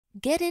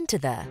Get into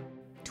the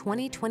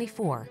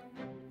 2024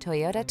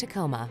 Toyota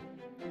Tacoma.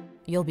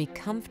 You'll be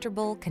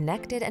comfortable,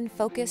 connected, and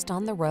focused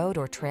on the road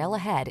or trail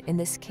ahead in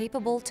this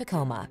capable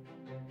Tacoma.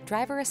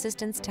 Driver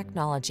assistance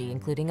technology,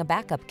 including a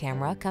backup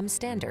camera, comes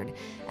standard,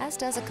 as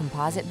does a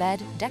composite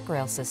bed, deck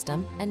rail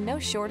system, and no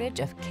shortage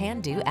of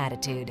can-do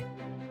attitude.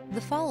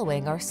 The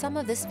following are some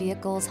of this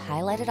vehicle's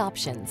highlighted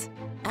options: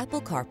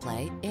 Apple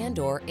CarPlay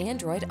and/or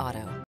Android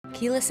Auto,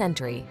 keyless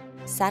entry,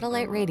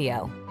 satellite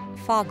radio,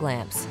 fog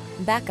lamps,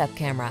 backup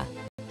camera,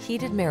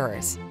 heated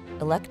mirrors,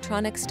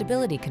 electronic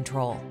stability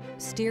control,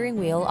 steering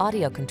wheel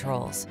audio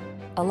controls,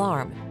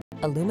 alarm,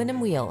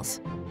 aluminum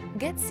wheels.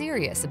 Get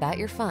serious about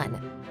your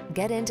fun.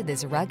 Get into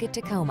this rugged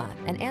Tacoma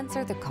and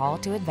answer the call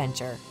to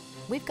adventure.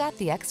 We've got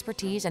the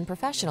expertise and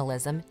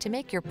professionalism to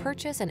make your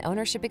purchase and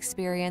ownership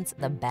experience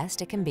the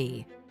best it can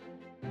be.